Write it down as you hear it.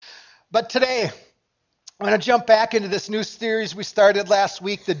But today, I'm going to jump back into this new series we started last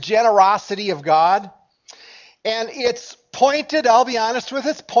week, The Generosity of God. And it's pointed, I'll be honest with it,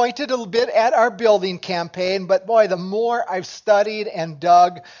 it's pointed a little bit at our building campaign. But boy, the more I've studied and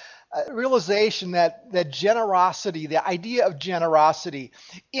dug, realization that generosity, the idea of generosity,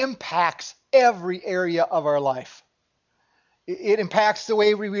 impacts every area of our life. It impacts the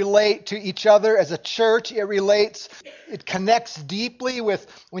way we relate to each other as a church. It connects deeply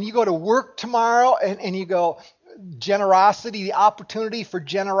with when you go to work tomorrow and you go, generosity, the opportunity for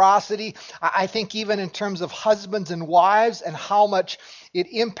generosity. I think even in terms of husbands and wives and how much it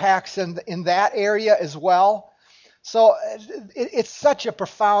impacts in that area as well. So it's such a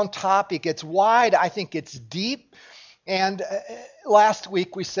profound topic. It's wide. I think it's deep. And last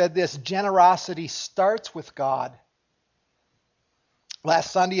week we said this, generosity starts with God.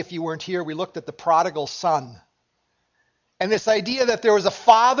 Last Sunday, if you weren't here, we looked at the prodigal son. And this idea that there was a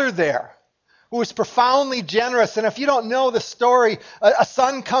father there who was profoundly generous. And if you don't know the story, a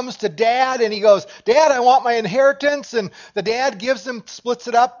son comes to dad and he goes, "Dad, I want my inheritance." And the dad splits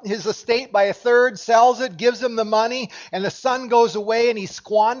it up, his estate by a third, sells it, gives him the money. And the son goes away and he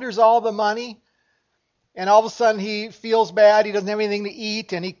squanders all the money. And all of a sudden he feels bad, he doesn't have anything to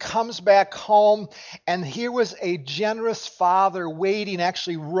eat, and he comes back home, and here was a generous father waiting,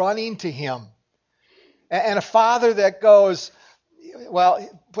 actually running to him. And a father that goes, well,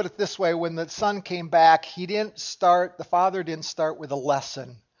 put it this way, when the son came back, the father didn't start with a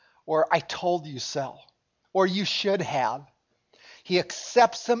lesson, or "I told you so," or "you should have." He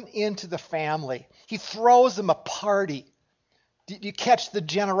accepts him into the family. He throws him a party. Did you catch the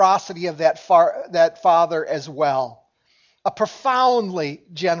generosity of that father as well? A profoundly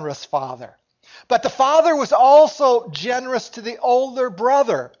generous father. But the father was also generous to the older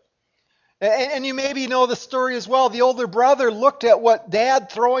brother. And you maybe know the story as well. The older brother looked at what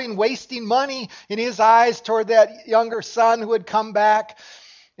dad wasting money in his eyes toward that younger son who had come back.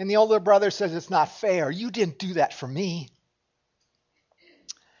 And the older brother says, "It's not fair. You didn't do that for me."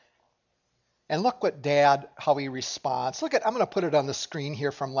 And look what how he responds. I'm going to put it on the screen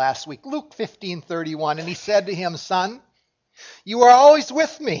here from last week. Luke 15:31. And he said to him, "Son, you are always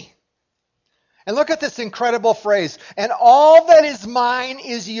with me." And look at this incredible phrase. "And all that is mine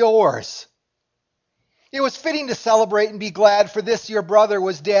is yours." It was fitting to celebrate and be glad, for this your brother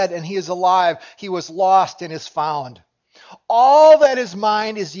was dead and he is alive. He was lost and is found. All that is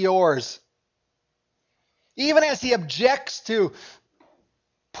mine is yours. Even as he objects to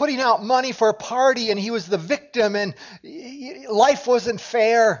putting out money for a party and he was the victim and life wasn't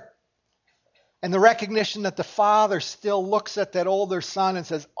fair. And the recognition that the father still looks at that older son and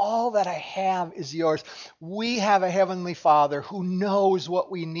says, "All that I have is yours." We have a heavenly Father who knows what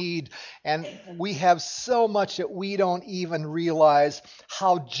we need. And we have so much that we don't even realize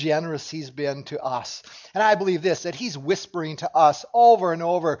how generous he's been to us. And I believe this, that he's whispering to us over and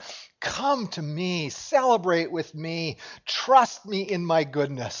over, "Come to me, celebrate with me, trust me in my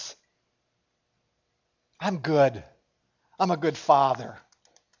goodness. I'm good. I'm a good father."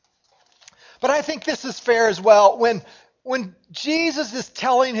 But I think this is fair as well. When Jesus is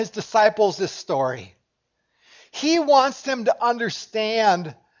telling his disciples this story, he wants them to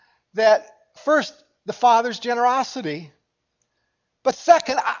understand that first, the Father's generosity, but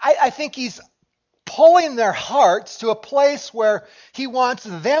second, I think he's pulling their hearts to a place where he wants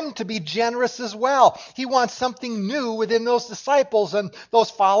them to be generous as well. He wants something new within those disciples and those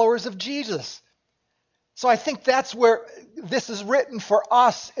followers of Jesus. So I think that's where this is written for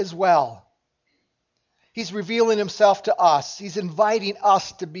us as well. He's revealing himself to us. He's inviting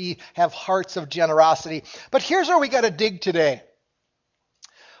us to have hearts of generosity. But here's where we got to dig today.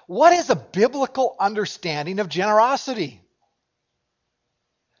 What is a biblical understanding of generosity?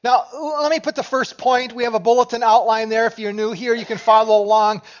 Now, let me put the first point. We have a bulletin outline there. If you're new here, you can follow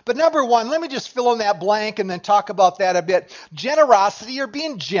along. But number one, let me just fill in that blank and then talk about that a bit. Generosity, or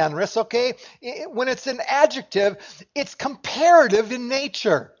being generous, okay? When it's an adjective, it's comparative in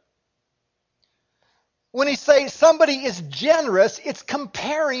nature. When you say somebody is generous, it's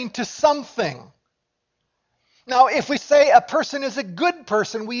comparing to something. Now, if we say a person is a good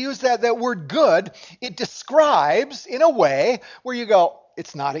person, we use that word good. It describes in a way where you go,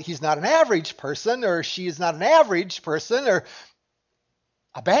 he's not an average person, or she is not an average person, or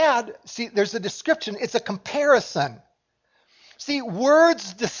a bad. See, there's a description. It's a comparison. See,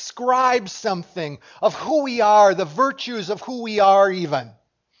 words describe something of who we are, the virtues of who we are even.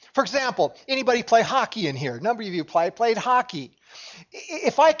 For example, anybody play hockey in here? A number of you played hockey.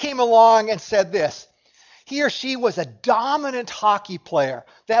 If I came along and said this, he or she was a dominant hockey player,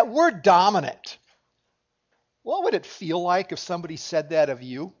 that word dominant, what would it feel like if somebody said that of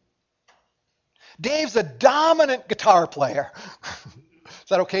you? Dave's a dominant guitar player. Is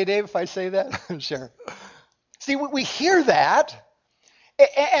that okay, Dave, if I say that? Sure. See, we hear that,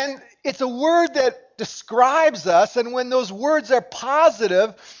 and it's a word that describes us, and when those words are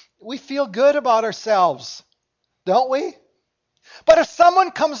positive, we feel good about ourselves, don't we? But if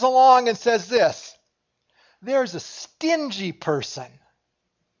someone comes along and says this, there's a stingy person,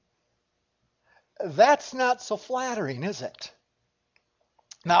 that's not so flattering, is it?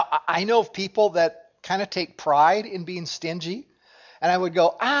 Now, I know of people that kind of take pride in being stingy, and I would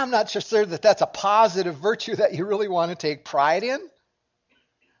go, I'm not sure that that's a positive virtue that you really want to take pride in.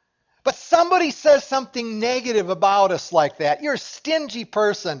 But somebody says something negative about us like that. You're a stingy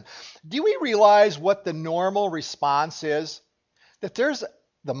person. Do we realize what the normal response is? That there's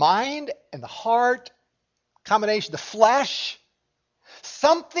the mind and the heart combination, the flesh.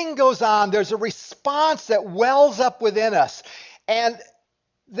 Something goes on. There's a response that wells up within us. And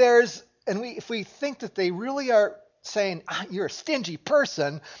if we think that they really are saying, you're a stingy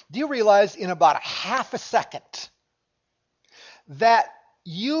person, do you realize in about a half a second that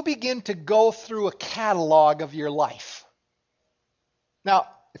you begin to go through a catalog of your life? Now,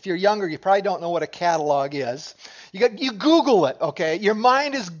 if you're younger, you probably don't know what a catalog is. You Google it, okay? Your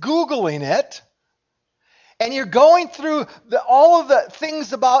mind is Googling it. And you're going through all of the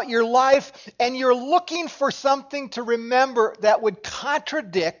things about your life, and you're looking for something to remember that would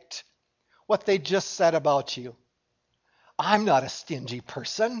contradict what they just said about you. I'm not a stingy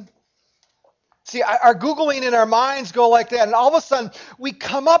person. See, our Googling in our minds go like that, and all of a sudden we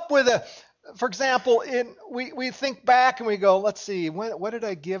come up with for example, we think back and we go, let's see, what did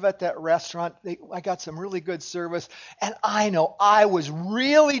I give at that restaurant? I got some really good service, and I know I was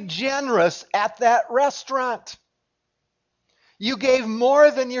really generous at that restaurant. You gave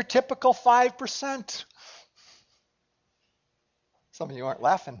more than your typical 5%. Some of you aren't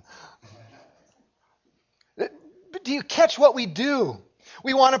laughing. But do you catch what we do?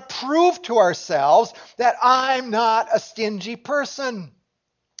 We want to prove to ourselves that I'm not a stingy person,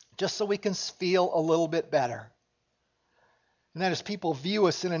 just so we can feel a little bit better. And that as people view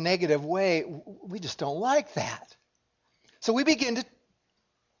us in a negative way, we just don't like that. So we begin to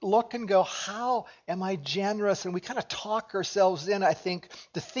look and go, how am I generous? And we kind of talk ourselves in, I think,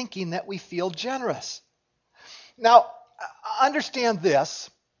 to thinking that we feel generous. Now, understand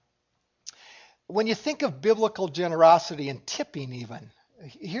this. When you think of biblical generosity and tipping even,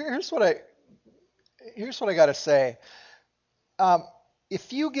 here's what I got to say.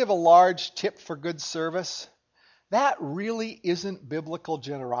 If you give a large tip for good service, that really isn't biblical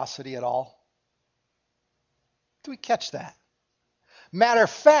generosity at all. Do we catch that? Matter of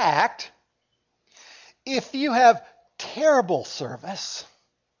fact, if you have terrible service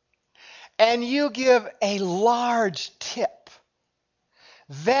and you give a large tip,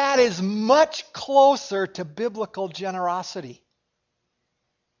 that is much closer to biblical generosity.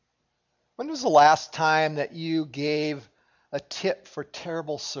 When was the last time that you gave a tip for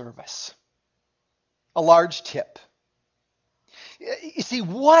terrible service? A large tip. You see,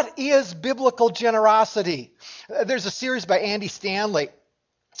 what is biblical generosity? There's a series by Andy Stanley.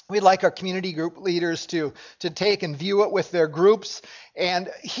 We'd like our community group leaders to take and view it with their groups. And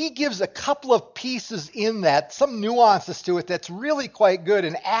he gives a couple of pieces in that, some nuances to it that's really quite good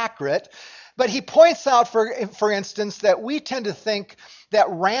and accurate. But he points out, for instance, that we tend to think that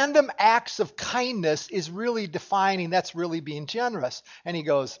random acts of kindness is really defining, that's really being generous. And he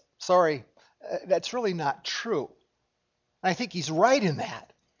goes, sorry, that's really not true. And I think he's right in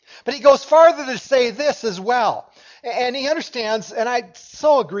that. But he goes farther to say this as well. And he understands, and I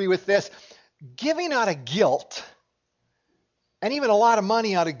so agree with this, giving out of guilt, and even a lot of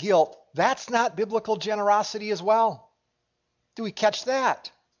money out of guilt, that's not biblical generosity as well. Do we catch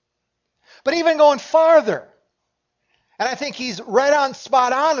that? But even going farther, and I think he's right on,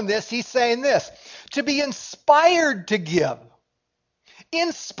 spot on in this, he's saying this, to be inspired to give,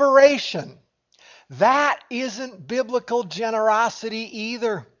 inspiration, that isn't biblical generosity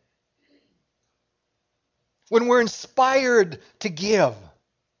either. When we're inspired to give.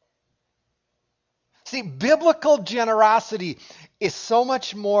 See, biblical generosity is so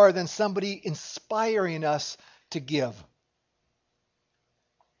much more than somebody inspiring us to give.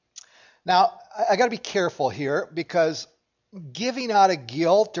 Now, I got to be careful here, because giving out of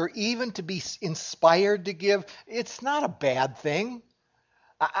guilt or even to be inspired to give, it's not a bad thing.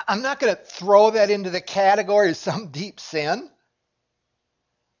 I'm not going to throw that into the category of some deep sin.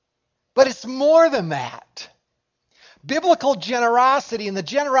 But it's more than that. Biblical generosity and the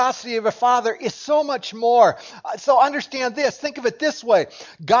generosity of a father is so much more. So understand this. Think of it this way.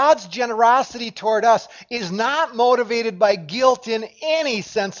 God's generosity toward us is not motivated by guilt in any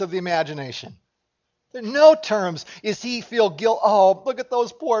sense of the imagination. In no terms is he feel guilt. Oh, look at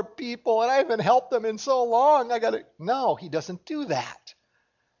those poor people, and I haven't helped them in so long. No, he doesn't do that.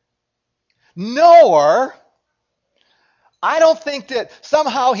 Nor, I don't think that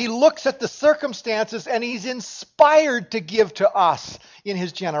somehow he looks at the circumstances and he's inspired to give to us in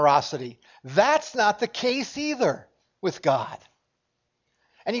his generosity. That's not the case either with God.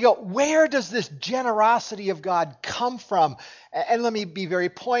 And you go, where does this generosity of God come from? And let me be very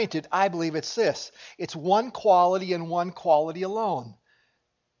pointed. I believe it's this. It's one quality and one quality alone.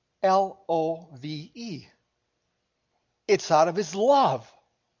 Love. It's out of his love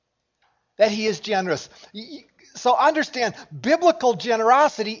that he is generous. So understand, biblical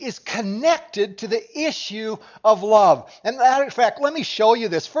generosity is connected to the issue of love. And matter of fact, let me show you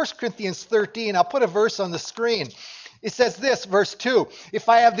this. 1 Corinthians 13, I'll put a verse on the screen. It says this, verse 2, if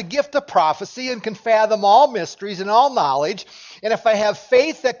I have the gift of prophecy and can fathom all mysteries and all knowledge, and if I have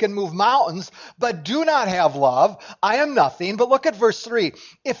faith that can move mountains, but do not have love, I am nothing. But look at verse 3,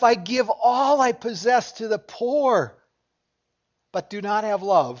 if I give all I possess to the poor, but do not have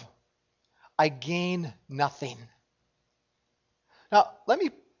love, I gain nothing. Now, let me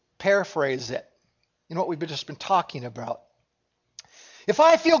paraphrase it in what we've just been talking about. If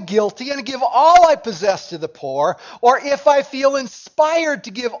I feel guilty and give all I possess to the poor, or if I feel inspired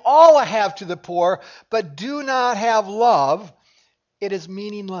to give all I have to the poor, but do not have love, it is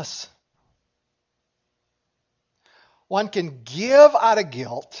meaningless. One can give out of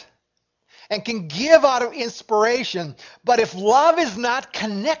guilt and can give out of inspiration, but if love is not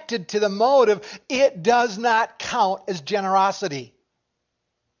connected to the motive, it does not count as generosity.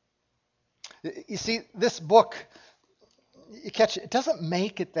 You see, this book, you catch it, it doesn't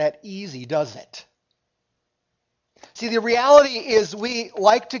make it that easy, does it? See, the reality is we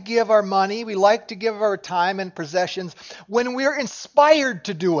like to give our money, we like to give our time and possessions when we're inspired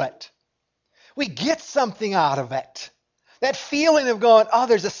to do it. We get something out of it. That feeling of going, oh,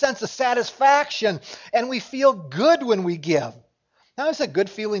 there's a sense of satisfaction, and we feel good when we give. Now, is a good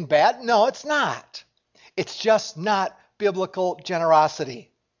feeling bad? No, it's not. It's just not biblical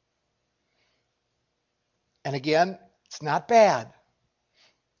generosity. And again, it's not bad.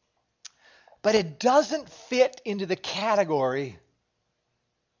 But it doesn't fit into the category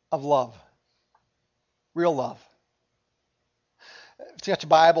of love. Real love. If you got your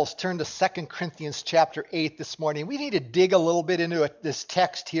Bibles, turn to 2 Corinthians chapter 8 this morning. We need to dig a little bit into this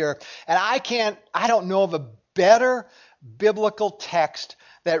text here. And I don't know of a better biblical text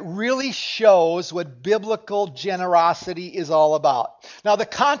that really shows what biblical generosity is all about. Now, the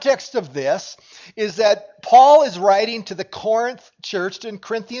context of this is that Paul is writing to the Corinth church, in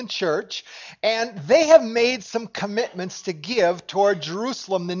Corinthian church, and they have made some commitments to give toward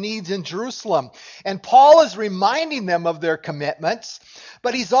Jerusalem, the needs in Jerusalem. And Paul is reminding them of their commitments,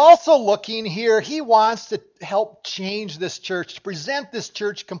 but he's also looking here, he wants to help change this church, to present this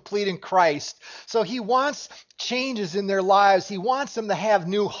church complete in Christ. So he wants changes in their lives. He wants them to have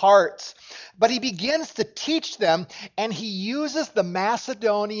new hearts. But he begins to teach them, and he uses the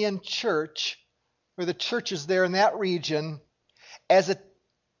Macedonian church, or the churches there in that region, as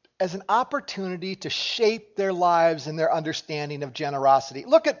an opportunity to shape their lives and their understanding of generosity.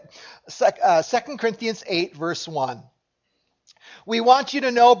 Look at 2 Corinthians 8, verse 1. We want you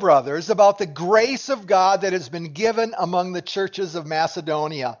to know, brothers, about the grace of God that has been given among the churches of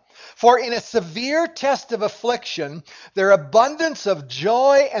Macedonia. For in a severe test of affliction, their abundance of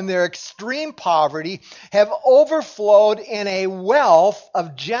joy and their extreme poverty have overflowed in a wealth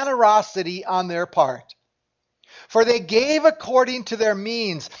of generosity on their part. For they gave according to their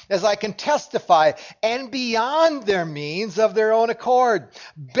means, as I can testify, and beyond their means of their own accord,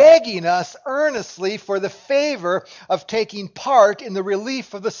 begging us earnestly for the favor of taking part in the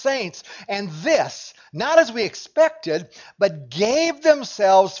relief of the saints. And this, not as we expected, but gave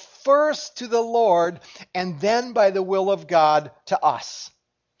themselves first to the Lord, and then by the will of God to us.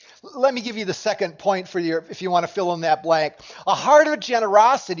 Let me give you the second point for you, if you want to fill in that blank. A heart of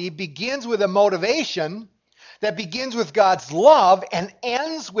generosity begins with a motivation that begins with God's love and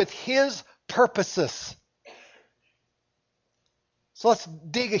ends with his purposes. So let's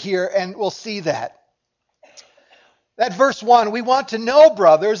dig here and we'll see that. That verse 1, we want to know,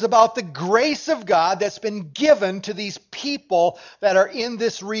 brothers, about the grace of God that's been given to these people that are in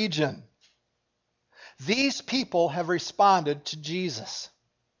this region. These people have responded to Jesus.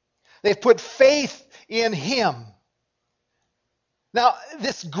 They've put faith in him. Now,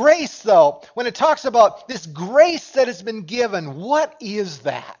 this grace, though, when it talks about this grace that has been given, what is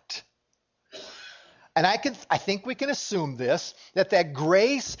that? And I think we can assume this, that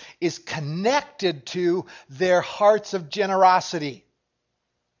grace is connected to their hearts of generosity.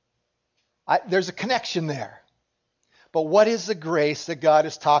 There's a connection there. But what is the grace that God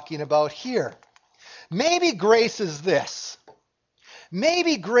is talking about here? Maybe grace is this.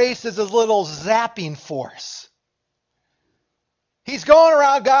 Maybe grace is a little zapping force. He's going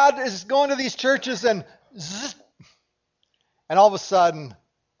around, God is going to these churches and zzz, and all of a sudden,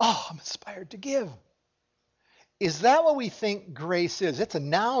 oh, I'm inspired to give. Is that what we think grace is? It's a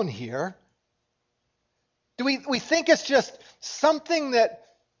noun here. Do we think it's just something that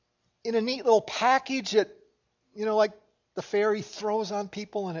in a neat little package that, like the fairy throws on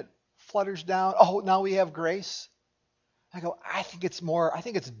people and it flutters down? Oh, now we have grace? I think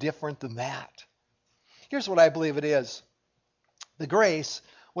it's different than that. Here's what I believe it is. The grace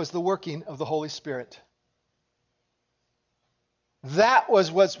was the working of the Holy Spirit. That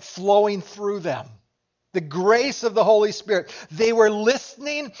was what's flowing through them. The grace of the Holy Spirit. They were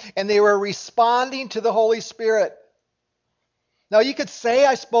listening and they were responding to the Holy Spirit. Now you could say,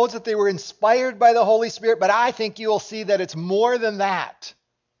 I suppose, that they were inspired by the Holy Spirit, but I think you will see that it's more than that.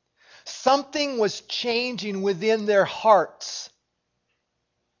 Something was changing within their hearts.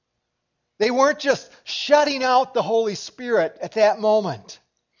 They weren't just shutting out the Holy Spirit at that moment.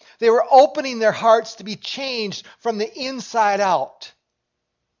 They were opening their hearts to be changed from the inside out.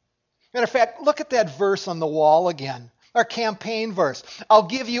 Matter of fact, look at that verse on the wall again. Our campaign verse. I'll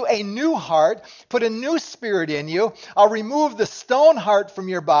give you a new heart, put a new spirit in you. I'll remove the stone heart from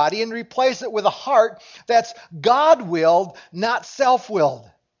your body and replace it with a heart that's God-willed, not self-willed.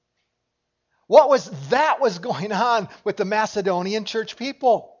 What was going on with the Macedonian church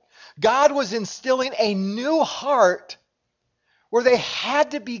people? God was instilling a new heart where they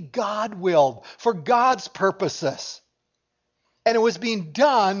had to be God-willed for God's purposes. And it was being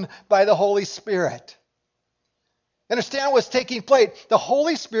done by the Holy Spirit. Understand what was taking place? The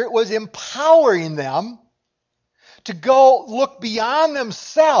Holy Spirit was empowering them to go look beyond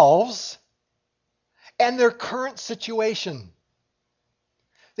themselves and their current situation.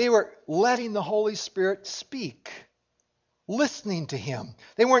 They were letting the Holy Spirit speak, listening to Him.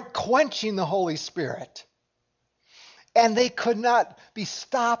 They weren't quenching the Holy Spirit. And they could not be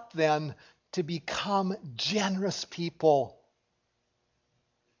stopped then to become generous people.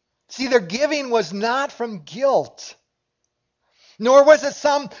 See, their giving was not from guilt. Nor was it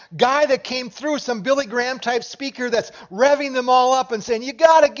some guy that came through, some Billy Graham type speaker that's revving them all up and saying, you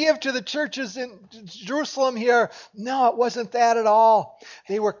got to give to the churches in Jerusalem here. No, it wasn't that at all.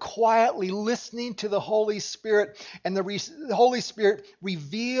 They were quietly listening to the Holy Spirit, and the Holy Spirit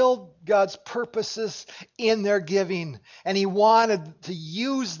revealed God's purposes in their giving, and He wanted to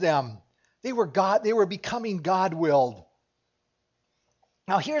use them. They were becoming God-willed.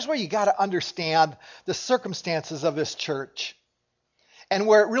 Now, here's where you got to understand the circumstances of this church, and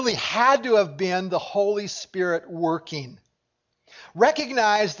where it really had to have been the Holy Spirit working.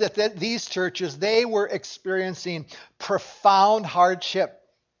 Recognize that these churches, they were experiencing profound hardship,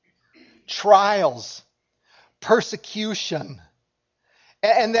 trials, persecution,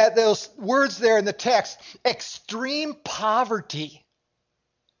 and that those words there in the text, extreme poverty.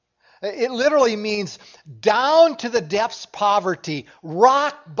 It literally means down to the depths poverty,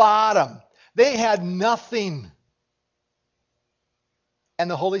 rock bottom. They had nothing. And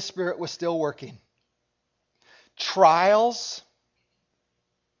the Holy Spirit was still working. Trials,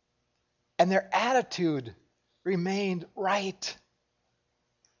 and their attitude remained right.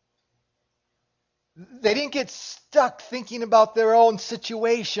 They didn't get stuck thinking about their own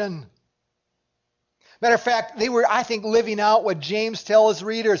situation. Matter of fact, they were, I think, living out what James tells his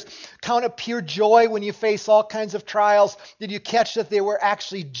readers. Count it pure joy when you face all kinds of trials. Did you catch that they were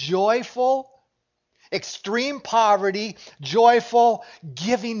actually joyful? Extreme poverty, joyful,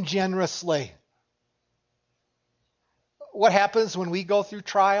 giving generously. What happens when we go through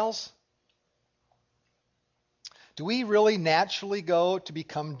trials? Do we really naturally go to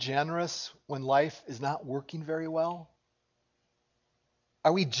become generous when life is not working very well?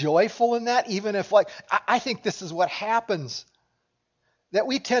 Are we joyful in that? Even if, I think this is what happens. That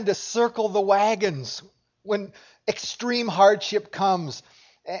we tend to circle the wagons when extreme hardship comes.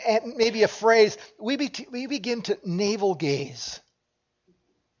 And maybe a phrase, we begin to navel gaze.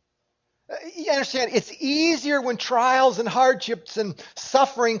 You understand, it's easier when trials and hardships and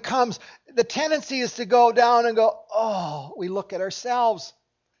suffering comes. The tendency is to go down and go, oh, we look at ourselves.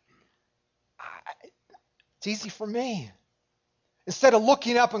 It's easy for me. Instead of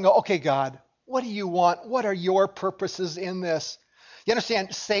looking up and go, okay, God, what do you want? What are your purposes in this? You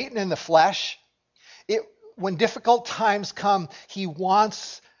understand, Satan in the flesh, when difficult times come, he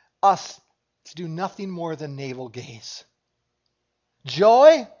wants us to do nothing more than navel gaze.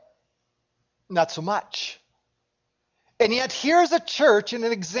 Joy, not so much. And yet here's a church and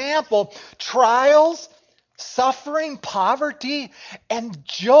an example. Trials, suffering, poverty, and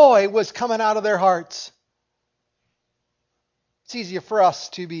joy was coming out of their hearts. It's easier for us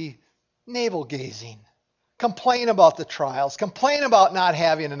to be navel-gazing, complain about the trials, complain about not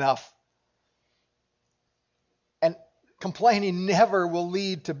having enough. And complaining never will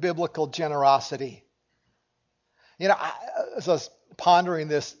lead to biblical generosity. You know, as I was pondering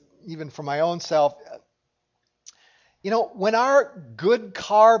this, even for my own self, you know, when our good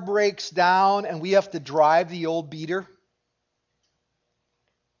car breaks down and we have to drive the old beater,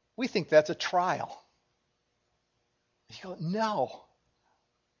 we think that's a trial. You go, no.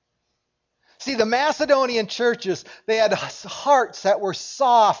 See, the Macedonian churches, they had hearts that were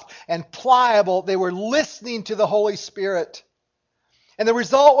soft and pliable. They were listening to the Holy Spirit. And the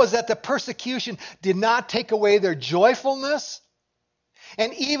result was that the persecution did not take away their joyfulness.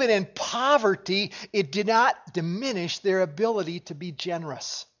 And even in poverty, it did not diminish their ability to be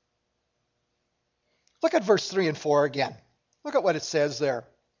generous. Look at verse 3 and 4 again. Look at what it says there.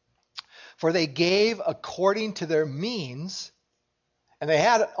 For they gave according to their means, and they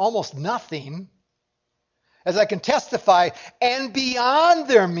had almost nothing, as I can testify, and beyond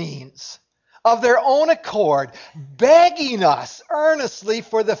their means, of their own accord, begging us earnestly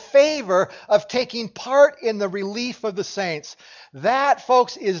for the favor of taking part in the relief of the saints. That,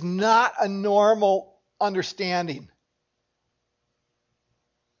 folks, is not a normal understanding.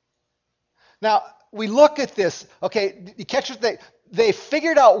 Now, we look at this, okay, you catch what they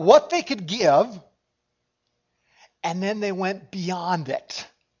figured out what they could give, and then they went beyond it.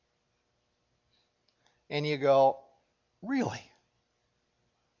 And you go, really?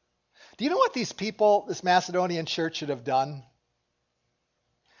 Do you know what these people, this Macedonian church, should have done?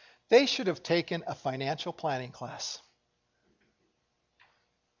 They should have taken a financial planning class.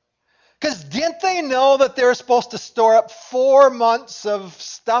 Because didn't they know that they're supposed to store up 4 months of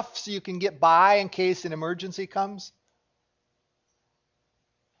stuff so you can get by in case an emergency comes?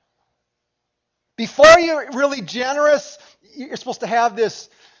 Before you're really generous, you're supposed to have this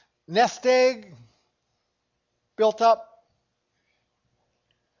nest egg built up.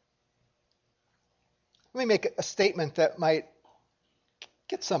 Let me make a statement that might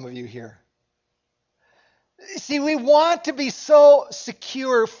get some of you here. See, we want to be so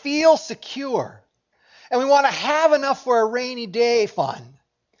secure, feel secure, and we want to have enough for a rainy day fund.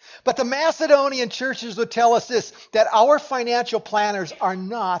 But the Macedonian churches would tell us this, that our financial planners are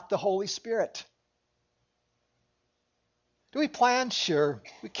not the Holy Spirit. Do we plan? Sure.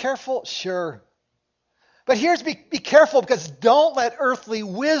 Be careful? Sure. But here's be careful, because don't let earthly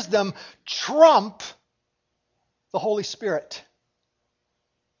wisdom trump the Holy Spirit.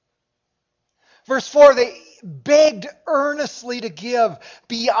 Verse 4, they begged earnestly to give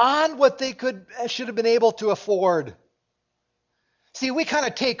beyond what they should have been able to afford. See, we kind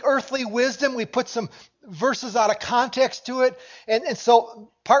of take earthly wisdom, we put some verses out of context to it, and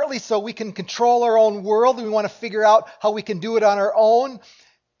so partly so we can control our own world, and we want to figure out how we can do it on our own.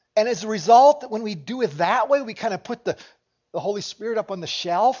 And as a result, when we do it that way, we kind of put the Holy Spirit up on the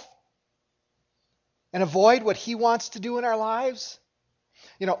shelf and avoid what he wants to do in our lives.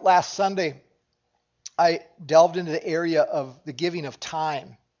 You know, last Sunday, I delved into the area of the giving of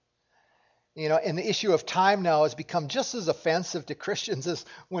time. You know, and the issue of time now has become just as offensive to Christians as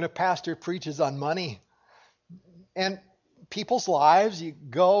when a pastor preaches on money. And people's lives, you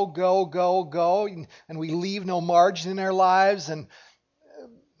go, and we leave no margin in our lives. And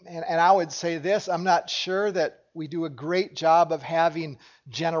I would say this, I'm not sure that we do a great job of having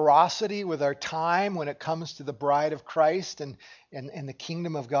generosity with our time when it comes to the bride of Christ and the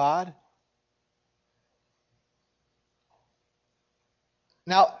kingdom of God.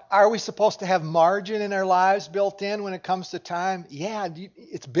 Now, are we supposed to have margin in our lives built in when it comes to time? Yeah,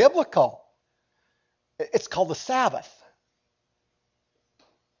 it's biblical. It's called the Sabbath.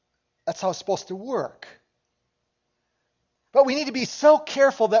 That's how it's supposed to work. But we need to be so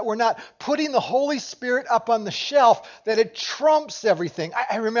careful that we're not putting the Holy Spirit up on the shelf, that it trumps everything.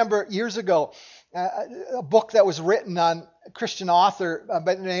 I remember years ago, a book that was written on a Christian author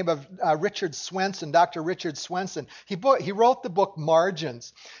by the name of Richard Swenson, Dr. Richard Swenson. He wrote the book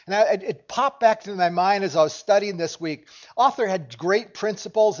Margins. And it popped back into my mind as I was studying this week. Author had great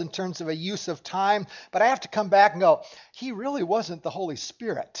principles in terms of a use of time, but I have to come back and go, he really wasn't the Holy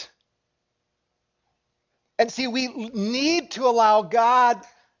Spirit. And see, we need to allow God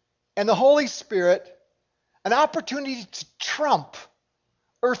and the Holy Spirit an opportunity to trump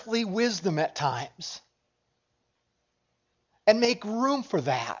earthly wisdom at times and make room for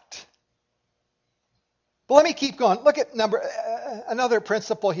that. But let me keep going. Look at another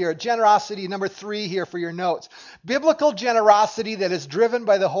principle here. Generosity, number 3 here for your notes. Biblical generosity that is driven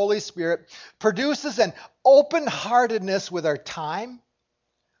by the Holy Spirit produces an open-heartedness with our time,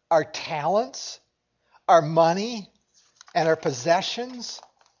 our talents, our money, and our possessions.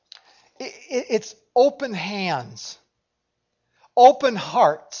 It's open hands, open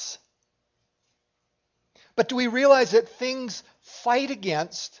hearts. But do we realize that things fight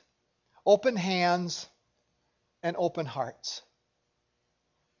against open hands and open hearts?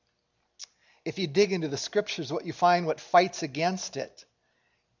 If you dig into the scriptures, what you find, what fights against it,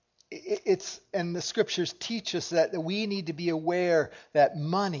 and the scriptures teach us that we need to be aware that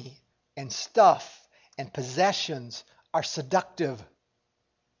money and stuff and possessions are seductive.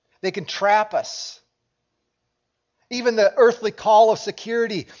 They can trap us. Even the earthly call of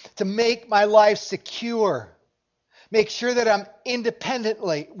security to make my life secure, make sure that I'm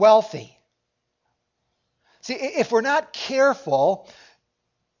independently wealthy. See, if we're not careful,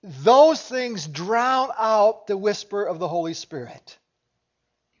 those things drown out the whisper of the Holy Spirit.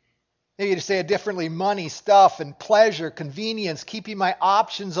 Maybe to say it differently, money, stuff, and pleasure, convenience, keeping my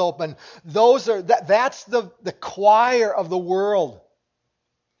options open. That's the choir of the world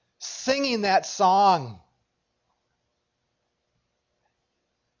singing that song.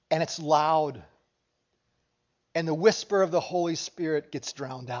 And it's loud. And the whisper of the Holy Spirit gets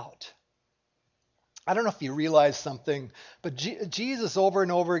drowned out. I don't know if you realize something, but Jesus over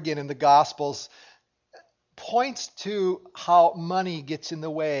and over again in the Gospels points to how money gets in the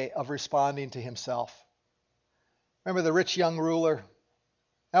way of responding to himself. Remember the rich young ruler?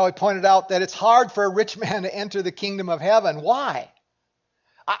 Now he pointed out that it's hard for a rich man to enter the kingdom of heaven. Why?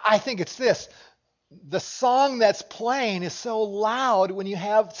 I think it's this. The song that's playing is so loud when you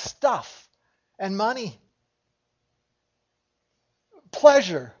have stuff and money.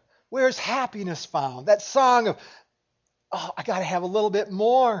 Pleasure. Where's happiness found? That song of, I got to have a little bit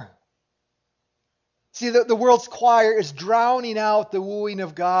more. See, the world's choir is drowning out the wooing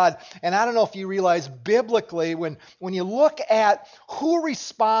of God. And I don't know if you realize biblically, when you look at who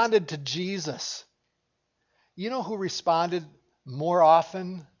responded to Jesus, you know who responded more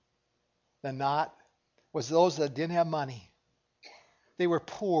often than not? Was those that didn't have money. They were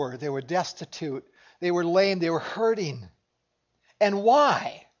poor. They were destitute. They were lame. They were hurting. And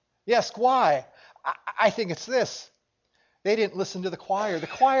why? Yes, why? I think it's this. They didn't listen to the choir. The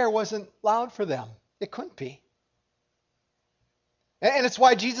choir wasn't loud for them. It couldn't be. And it's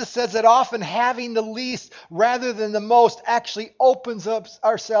why Jesus says that often having the least rather than the most actually opens up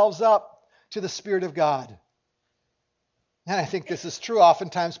ourselves up to the Spirit of God. And I think this is true.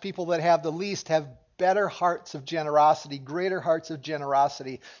 Oftentimes people that have the least have better hearts of generosity, greater hearts of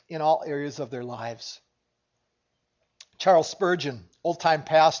generosity in all areas of their lives. Charles Spurgeon, old-time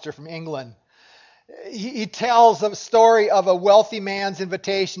pastor from England, he tells a story of a wealthy man's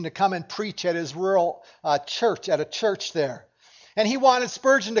invitation to come and preach at his rural church, at a church there. And he wanted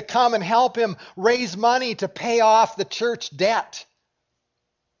Spurgeon to come and help him raise money to pay off the church debt.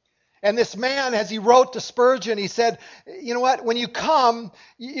 And this man, as he wrote to Spurgeon, he said, you know what, when you come,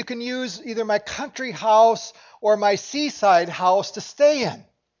 you can use either my country house or my seaside house to stay in.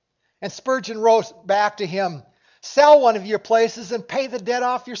 And Spurgeon wrote back to him, sell one of your places and pay the debt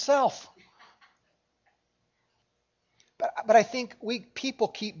off yourself. But I think people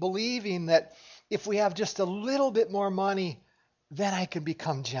keep believing that if we have just a little bit more money, then I can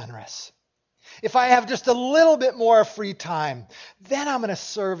become generous. If I have just a little bit more free time, then I'm going to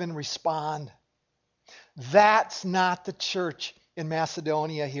serve and respond. That's not the church in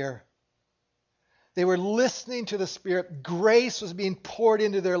Macedonia here. They were listening to the Spirit. Grace was being poured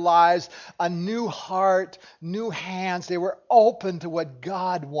into their lives. A new heart, new hands. They were open to what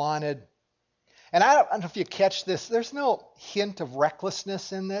God wanted. And I don't know if you catch this. There's no hint of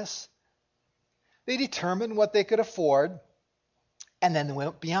recklessness in this. They determined what they could afford, and then they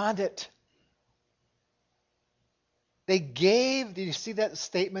went beyond it. They gave, did you see that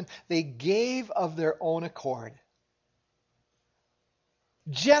statement? They gave of their own accord.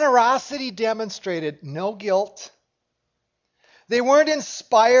 Generosity demonstrated no guilt. They weren't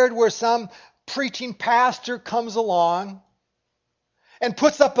inspired where some preaching pastor comes along and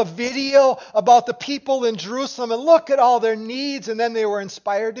puts up a video about the people in Jerusalem and look at all their needs, and then they were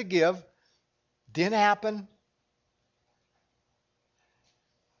inspired to give. Didn't happen.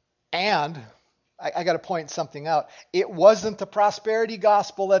 And I got to point something out. It wasn't the prosperity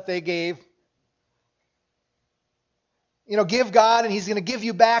gospel that they gave. You know, give God and He's going to give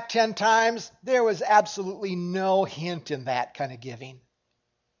you back 10 times. There was absolutely no hint in that kind of giving.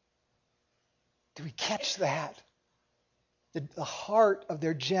 Do we catch that? The heart of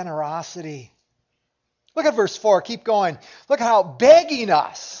their generosity. Look at verse 4. Keep going. Look how begging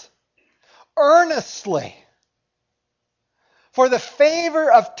us earnestly for the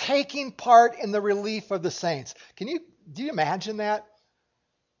favor of taking part in the relief of the saints. Do you imagine that?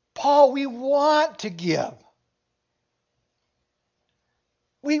 Paul, we want to give.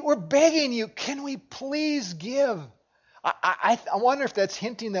 We're begging you, can we please give? I wonder if that's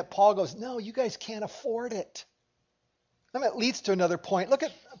hinting that Paul goes, no, you guys can't afford it. And that leads to another point. Look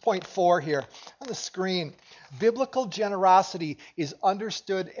at point 4 here on the screen. Biblical generosity is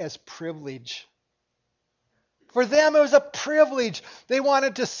understood as privilege. For them, it was a privilege. They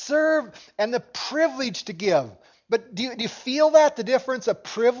wanted to serve and the privilege to give. But do you feel that? The difference? A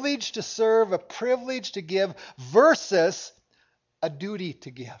privilege to serve, a privilege to give versus a duty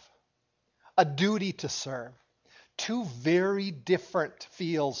to give, a duty to serve. Two very different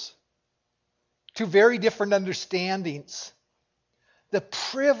feels, two very different understandings. The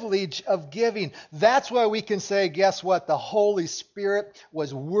privilege of giving. That's why we can say, guess what? The Holy Spirit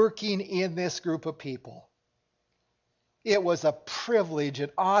was working in this group of people. It was a privilege,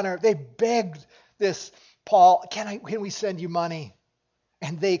 an honor. They begged this, Paul, can we send you money?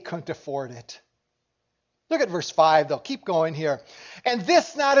 And they couldn't afford it. Look at verse 5, though. Keep going here. And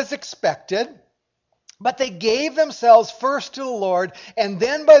this not as expected, but they gave themselves first to the Lord, and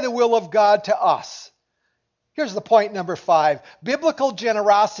then by the will of God to us. Here's the point number 5. Biblical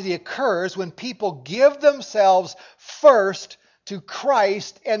generosity occurs when people give themselves first to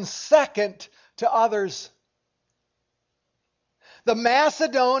Christ and second to others. The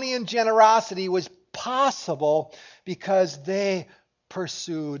Macedonian generosity was possible because they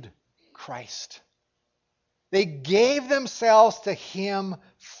pursued Christ. They gave themselves to Him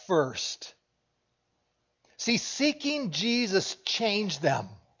first. See, seeking Jesus changed them.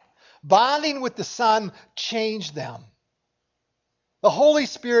 Bonding with the Son changed them. The Holy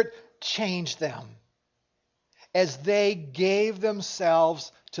Spirit changed them as they gave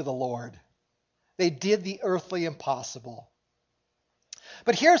themselves to the Lord. They did the earthly impossible.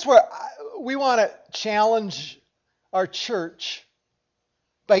 But here's where we want to challenge our church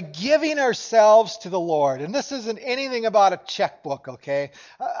by giving ourselves to the Lord. And this isn't anything about a checkbook, okay?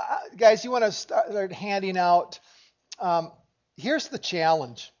 Guys, you want to start handing out. Here's the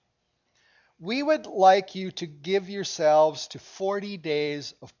challenge. We would like you to give yourselves to 40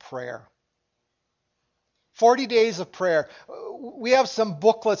 days of prayer. 40 days of prayer. We have some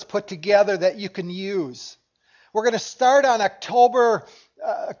booklets put together that you can use. We're going to start on October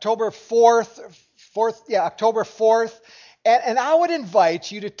 4th. October 4th. And I would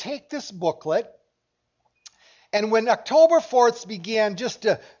invite you to take this booklet, and when October 4th begin, just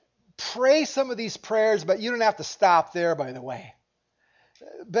to pray some of these prayers, but you don't have to stop there, by the way.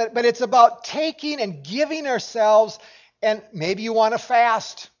 But it's about taking and giving ourselves, and maybe you want to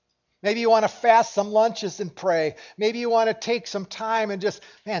fast. Maybe you want to fast some lunches and pray. Maybe you want to take some time and just,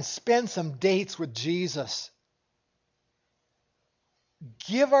 spend some dates with Jesus.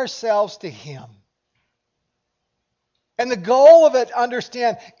 Give ourselves to Him. And the goal of it,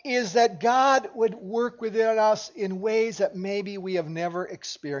 understand, is that God would work within us in ways that maybe we have never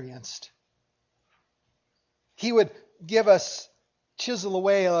experienced. He would give us, chisel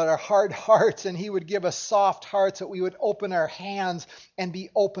away at our hard hearts, and He would give us soft hearts that we would open our hands and be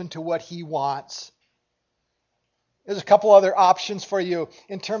open to what He wants. There's a couple other options for you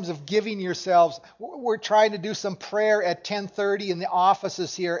in terms of giving yourselves. We're trying to do some prayer at 10:30 in the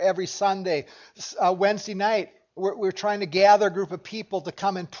offices here every Sunday. Wednesday night, we're trying to gather a group of people to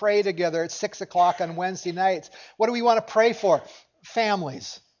come and pray together at 6 o'clock on Wednesday nights. What do we want to pray for?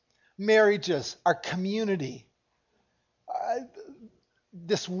 Families, marriages, our community,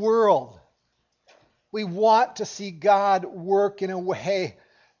 this world. We want to see God work in a way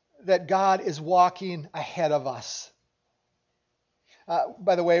that God is walking ahead of us.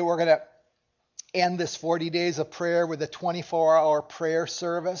 By the way, we're going to end this 40 days of prayer with a 24-hour prayer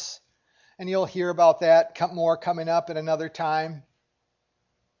service. And you'll hear about that more coming up at another time.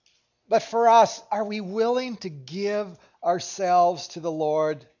 But for us, are we willing to give ourselves to the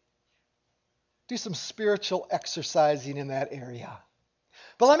Lord? Do some spiritual exercising in that area.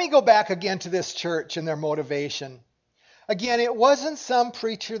 But let me go back again to this church and their motivation. Again, it wasn't some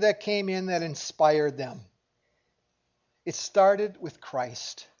preacher that came in that inspired them. It started with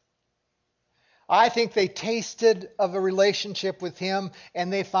Christ. I think they tasted of a relationship with Him,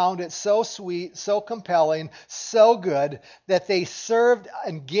 and they found it so sweet, so compelling, so good, that they served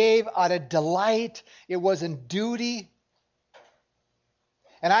and gave out of delight. It was in duty.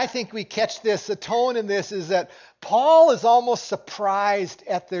 And I think we catch this, the tone in this is that Paul is almost surprised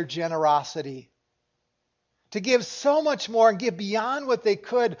at their generosity. To give so much more and give beyond what they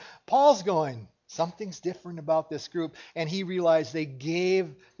could, Paul's going, Something's different about this group. And he realized they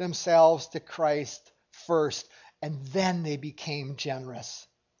gave themselves to Christ first, and then they became generous.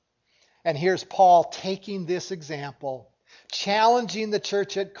 And here's Paul taking this example, challenging the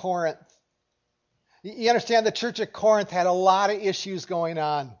church at Corinth. You understand the church at Corinth had a lot of issues going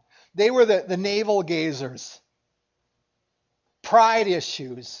on. They were the navel gazers, pride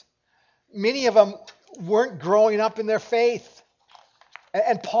issues. Many of them weren't growing up in their faith.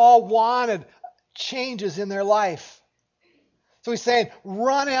 And Paul wanted changes in their life. So he's saying,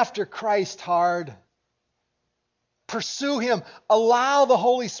 run after Christ hard. Pursue him. Allow the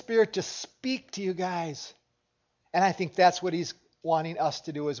Holy Spirit to speak to you guys. And I think that's what he's wanting us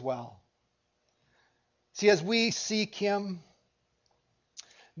to do as well. See, as we seek him,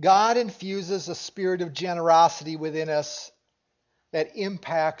 God infuses a spirit of generosity within us that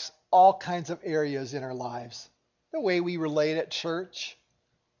impacts all kinds of areas in our lives. The way we relate at church,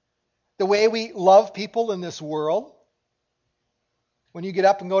 the way we love people in this world. When you get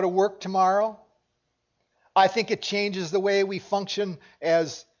up and go to work tomorrow, I think it changes the way we function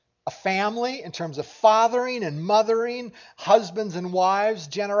as a family in terms of fathering and mothering, husbands and wives,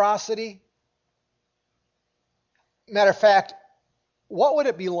 generosity. Matter of fact, what would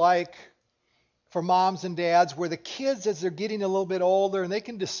it be like for moms and dads where the kids, as they're getting a little bit older and they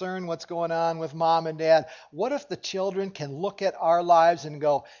can discern what's going on with mom and dad, what if the children can look at our lives and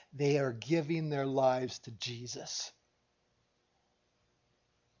go, they are giving their lives to Jesus?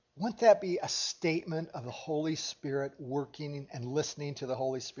 Wouldn't that be a statement of the Holy Spirit working and listening to the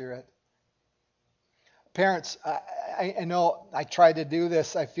Holy Spirit? Parents, I know I try to do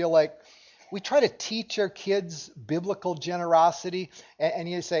this. I feel like we try to teach our kids biblical generosity, and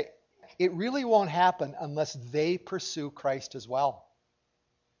you say, it really won't happen unless they pursue Christ as well.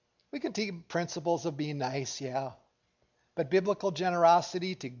 We can teach principles of being nice, yeah. But biblical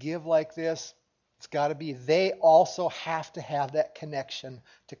generosity, to give like this, it's got to be, they also have to have that connection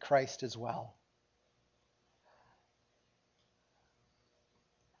to Christ as well.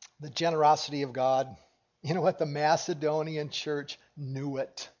 The generosity of God. You know what? The Macedonian church knew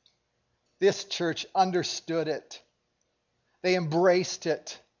it. This church understood it. They embraced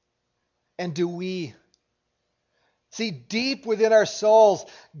it. And do we? See, deep within our souls,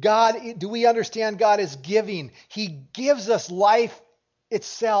 do we understand God is giving? He gives us life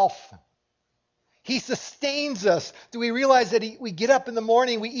itself. He sustains us. Do we realize that we get up in the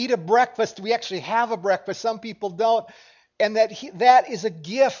morning, we eat a breakfast, we actually have a breakfast, some people don't, and that is a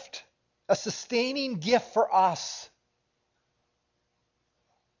gift, a sustaining gift for us.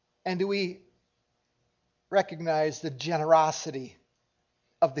 And do we recognize the generosity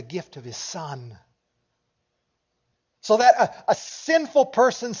of the gift of his Son? So that a sinful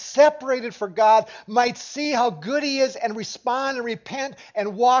person separated from God might see how good he is and respond and repent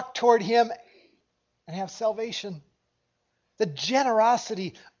and walk toward him and have salvation. The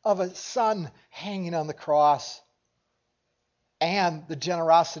generosity of a Son hanging on the cross, and the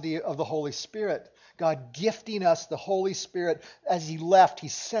generosity of the Holy Spirit. God gifting us the Holy Spirit. As he left, he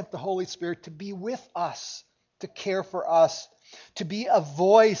sent the Holy Spirit to be with us, to care for us, to be a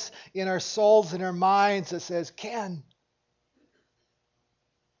voice in our souls and our minds that says, Ken.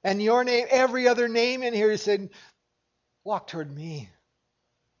 And your name, every other name in here, he said, walk toward me.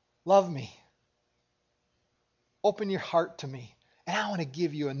 Love me. Open your heart to me. And I want to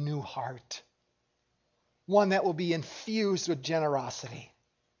give you a new heart. One that will be infused with generosity.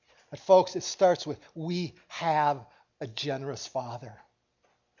 But folks, it starts with, we have a generous Father.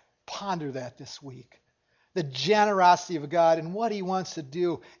 Ponder that this week. The generosity of God and what he wants to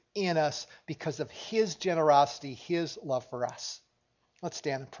do in us because of his generosity, his love for us. Let's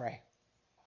stand and pray.